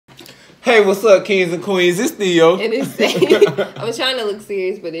Hey, what's up, kings and queens? It's Theo. And it's I was trying to look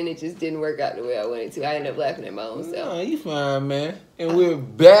serious, but then it just didn't work out the way I wanted to. I ended up laughing at my own self. No, you fine, man. And we're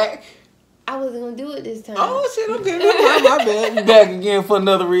back. I wasn't gonna do it this time. Oh shit, okay, my bad. We back again for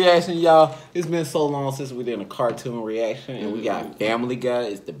another reaction, y'all. It's been so long since we did a cartoon reaction, and we got Family Guy.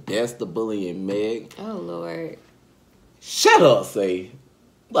 It's the best of Bully and Meg. Oh Lord. Shut up, say.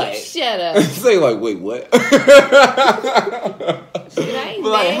 Like, shut up. Say like, wait, what?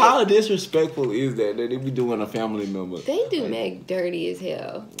 Like, how disrespectful is that they be doing a family member? They do like, Meg dirty as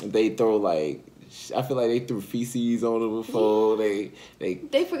hell. They throw like, I feel like they threw feces on her before. They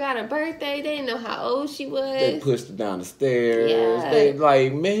forgot her birthday. They didn't know how old she was. They pushed her down the stairs. Yeah. They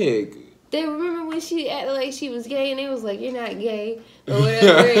like Meg. They remember when she acted like she was gay, and they was like, "You're not gay," or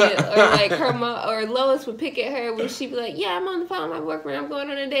whatever. Or like her mom or Lois would pick at her when she'd be like, "Yeah, I'm on the phone with my boyfriend. I'm going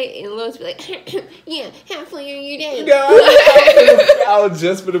on a date," and Lois would be like, "Yeah, have fun on your date." No, I was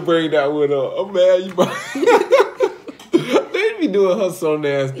just gonna bring that one up. I'm mad you. They be doing her so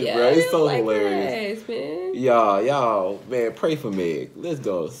nasty, yeah, bro. It's so like hilarious, man. Y'all, man, pray for Meg. Let's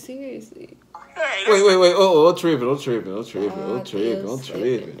go. Seriously. Hey, wait. Oh, I'm tripping. I'm tripping.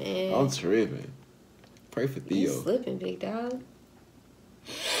 Pray for Theo. You slipping, big dog.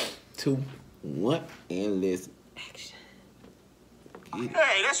 2, 1, and let's action.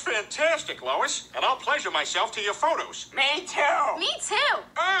 Hey, that's fantastic, Lois. And I'll pleasure myself to your photos. Me too. Me too.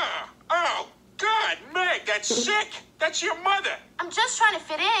 Oh, God, Meg, that's sick. That's your mother. I'm just trying to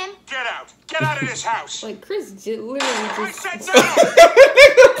fit in. Get out. Get out of this house. Like Chris literally I just. said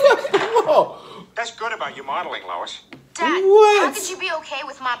no. That's good about your modeling, Lois. Dad, what? How could you be okay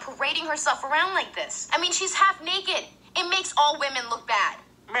with Mom parading herself around like this? I mean, she's half naked. It makes all women look bad.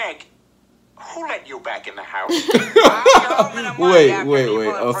 Meg, who let you back in the house? Wait. I'm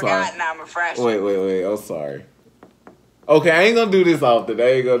sorry. Wait. I'm sorry. Okay, I ain't gonna do this often.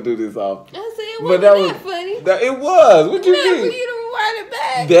 I said it wasn't that funny. It was. What you mean? For you to rewind it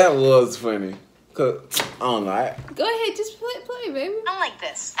back. That was funny. Cause I don't know. Go ahead, just play, baby. I'm like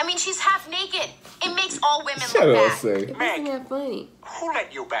this. I mean, she's half naked. It makes all women Shut look up, bad. say. It wasn't that funny. Who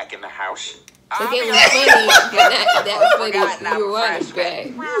let you back in the house? Like it was funny, but not that funny. You rewind it back.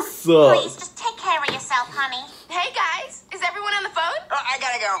 Please, just take care of yourself, honey. Hey, guys. Is everyone on the phone? I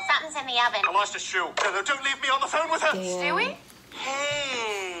gotta go. Something's in the oven. I lost a shoe. Don't leave me on the phone with her. Stewie?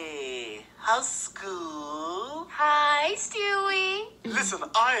 Hey, how's school? Hi, Stewie. Listen,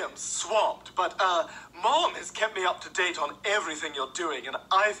 I am swamped, but Mom has kept me up to date on everything you're doing, and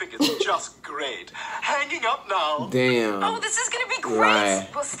I think it's just great. Hanging up now. Damn. Oh, this is gonna be great. Right.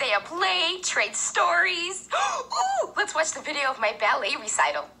 We'll stay up late, trade stories. Ooh, let's watch the video of my ballet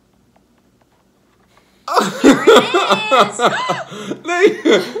recital. Here it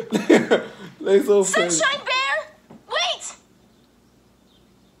is. They so funny. Sunshine Bear, wait.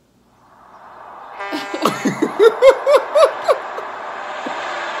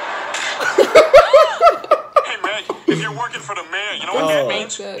 Hey, Meg, if you're working for the mayor, you know what that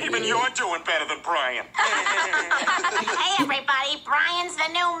means? Even you're doing better than Brian. Hey, everybody, Brian's the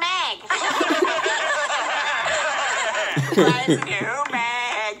new Meg. Brian's the new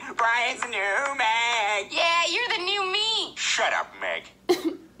Meg. Brian's the new Meg. Yeah, you're the new me. Shut up, Meg.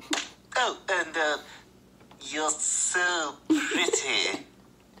 Oh, and you're so pretty.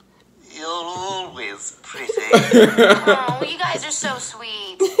 You're always pretty. Oh, you guys are so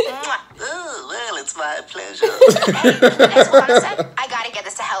sweet. Mwah. Oh, well, it's my pleasure. Hey, that's what I said. I gotta get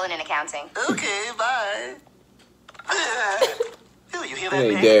this to Helen in accounting. Okay, bye. Oh, you hear that,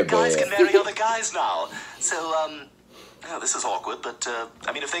 Hey, Meg? Dad, Guys Dad. can marry other guys now. So, oh, this is awkward, but,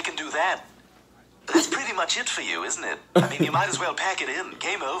 I mean, if they can do that, that's pretty much it for you, isn't it? I mean, you might as well pack it in.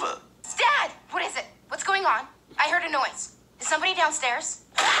 Game over. Dad, what is it? What's going on? I heard a noise. Is somebody downstairs?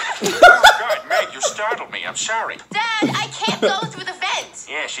 Oh, God, Meg, you startled me. I'm sorry. Dad, I can't go through the vent.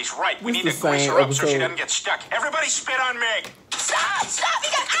 Yeah, she's right. We It's need the to grease same her up so she episode. doesn't get stuck. Everybody spit on Meg. Stop!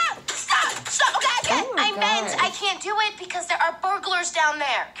 You got Stop! Okay, Oh my I meant God. I can't do it because there are burglars down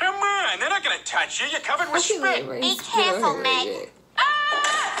there. Come on, they're not going to touch you. You're covered with spit. Be careful, Meg.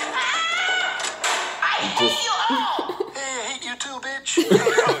 I hate you all. Hey, I hate you too, bitch.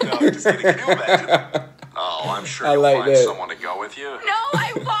 No, just kidding. Can you imagine? Oh, I'm sure I you'll like find that. someone to go with you. No,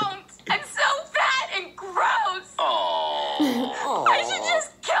 I won't. I'm so fat and gross. Oh, I should just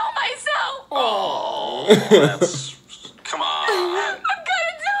kill myself. that's... Come on. I'm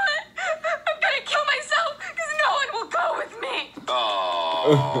gonna do it. I'm gonna kill myself because no one will go with me.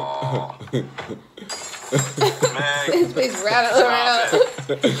 Oh. Meg, His face rattling around.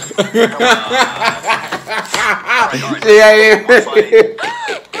 Yeah.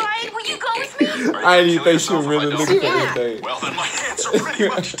 Brian, will you go with me? I didn't think she would really look at anything. well, then my hands are pretty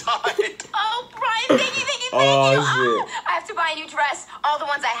much tied. Oh, shit. I have to buy a new dress. All the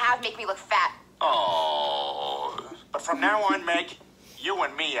ones I have make me look fat. Oh. But from now on, Meg, you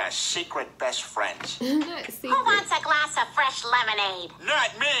and me are secret best friends. Not secret. Who wants a glass of fresh lemonade?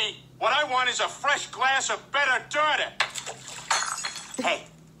 Not me. What I want is a fresh glass of better daughter. Hey.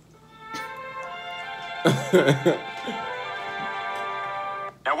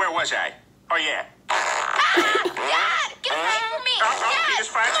 Now, where was I? Oh, yeah. Dad, get away from me. Peter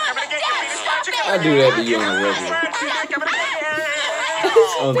Spots, coming to get you. Peter Spots, I do that to you on the regular.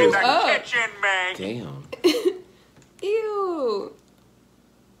 Oh, in the kitchen, Meg. Damn. Ew.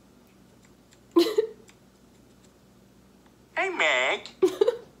 Hey, Meg.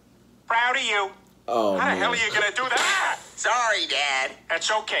 Proud of you. Oh, How the hell are man. you going to do that? Sorry, Dad. That's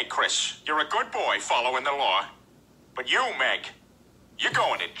okay, Chris. You're a good boy following the law. But you, Meg, you're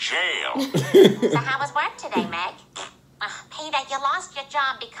going to jail. So how was work today, Meg? Peter, you lost your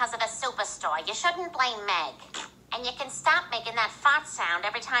job because of the superstore. You shouldn't blame Meg. And you can stop making that fart sound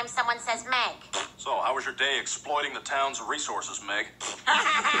every time someone says Meg. So, how was your day exploiting the town's resources, Meg?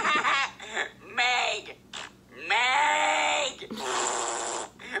 Meg! Meg!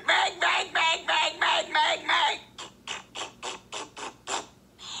 Meg, Meg, Meg, Meg, Meg, Meg, Meg!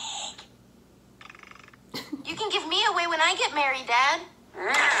 You can give me away when I get married, Dad.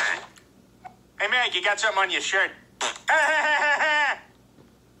 Hey, Meg, you got something on your shirt.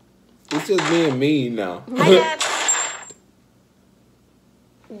 It's just being mean now. Hi, Dad.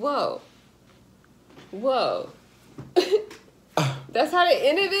 Whoa. Whoa. That's how they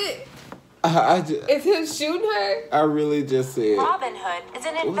ended it? I just, It's him shooting her? I really just said, Robinhood is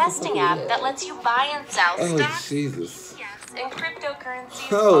an investing app that lets you buy and sell oh, stocks Jesus. and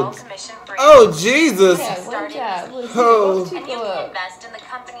cryptocurrencies Oh. all commission-free. Oh, Jesus. Yeah, one job. Let's Oh. see. And you can invest in the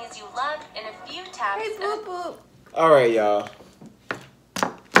companies you love in a few taps. Hey, boop, boop. All right, y'all.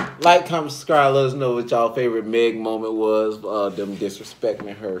 Like, comment, subscribe. Let us know what y'all favorite Meg moment was. Them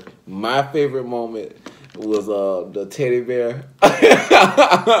disrespecting her. My favorite moment was the teddy bear.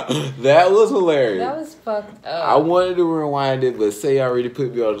 That was hilarious. That was fucked up. I wanted to rewind it, but Say already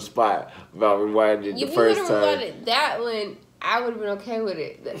put me on the spot about rewinding it the first If you would have time. rewinded that one, I would have been okay with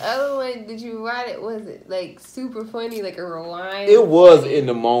it. The other one, did you rewind it? Was it like super funny, like a rewind? It was in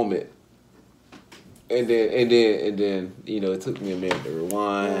the moment. And then, you know, it took me a minute to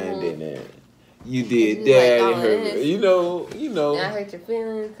rewind, and then you did You that, like, and oh, hurt, this. you know. And I hurt your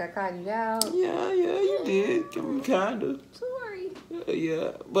feelings. I called you out. Yeah, you did, kind of. Sorry.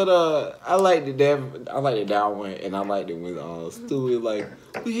 Yeah, but I liked it that one, and I liked it when Stu was like,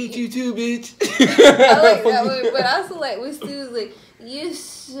 "We hate you too, bitch." I like that one, but I also like when Stu was like, "You're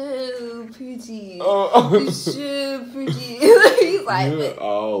so pretty. You're so pretty." He's like, You're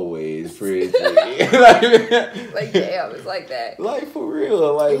always pretty. like damn, it's like that. Like for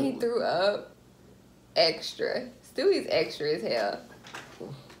real, like And he threw up extra. Stewie's extra as hell.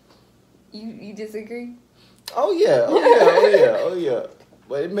 You disagree? oh yeah.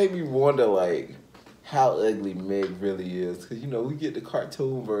 But it made me wonder like how ugly Meg really is, because you know we get the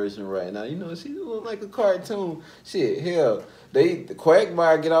cartoon version right now. You know she looks like a cartoon. Shit, hell, the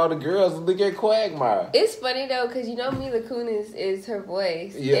Quagmire get all the girls to look at Quagmire. It's funny though, cause you know Mila Kunis is her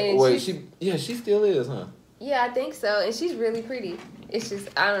voice. Yeah, and wait, she still is, huh? Yeah, I think so, and she's really pretty. It's just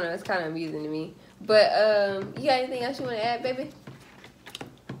I don't know, it's kind of amusing to me. But you got anything else you want to add, baby?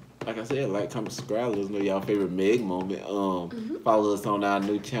 Like I said, like, comment, subscribe. Let us know y'all favorite Meg moment. Follow us on our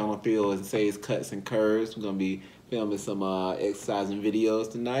new channel, Phil and Say's Cuts and Curves. We're gonna be filming some exercising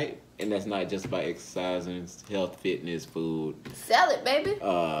videos tonight, and that's not just about exercising, it's health, fitness, food. Sell it, baby.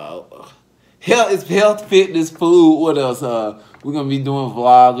 It's health, fitness, food. What else? We're gonna be doing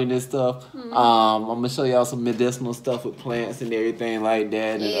vlogging and stuff. I'm gonna show y'all some medicinal stuff with plants and everything like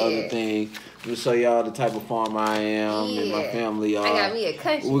that, and other things. I'm gonna show y'all the type of farmer I am and my family. I got me a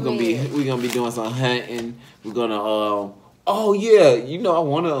country. We're gonna be doing some hunting. We're gonna oh yeah, you know I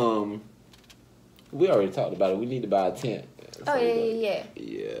wanna we already talked about it. We need to buy a tent. Oh yeah.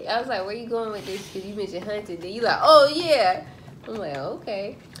 Yeah. I was like, where you going with this? Because you mentioned hunting. Then you like, oh yeah. I'm like,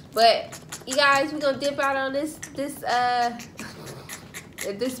 okay. But you guys, we're gonna dip out on this at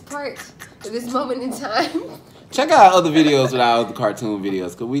this moment in time. Check out other videos with our other cartoon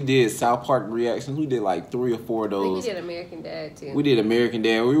videos, because we did South Park reactions. We did like 3 or 4 of those. I think we did American Dad too. We did American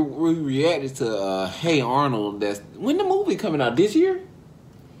Dad. We reacted to Hey Arnold. When the movie coming out this year?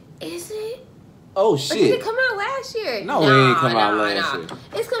 Is it? Oh Or shit! did it come out last year? No, it ain't come out last year.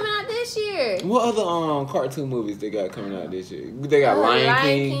 It's coming out this year. What other cartoon movies they got coming out this year? They got Lion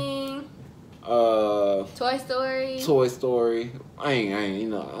King. Toy Story. Toy Story. I ain't, you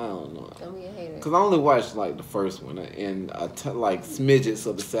know, I don't know. Don't be a hater. Cause I only watched like the first one and like smidgets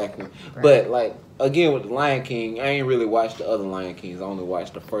of the second one. Right. But like again with the Lion King, I ain't really watched the other Lion Kings. I only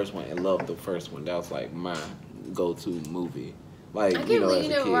watched the first one and loved the first one. That was like my go-to movie. Like, I can't believe you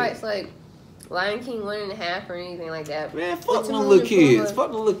never watched like Lion King 1.5 or anything like that. Man, fuck them little kids.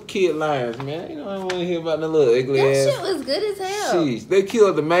 Fuck the little kid lions, man. You know, I don't want to hear about the little ugly ass. That shit was good as hell. Jeez, they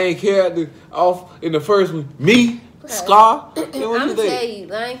killed the main character off in the first one. Me, Scar. I'm gonna tell you,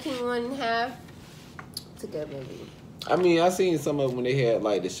 Lion King 1.5. It's a good movie. I mean, I seen some of them when they had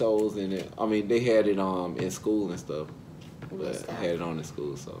like the shows in it. I mean, they had it in school and stuff. But I had it on in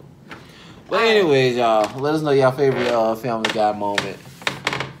school, so. But anyways, y'all, let us know y'all favorite Family Guy moment.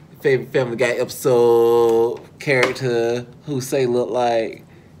 Favorite Family Guy episode, character who say look like,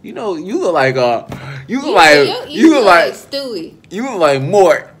 you know, you look like Stewie. You look like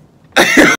Mort.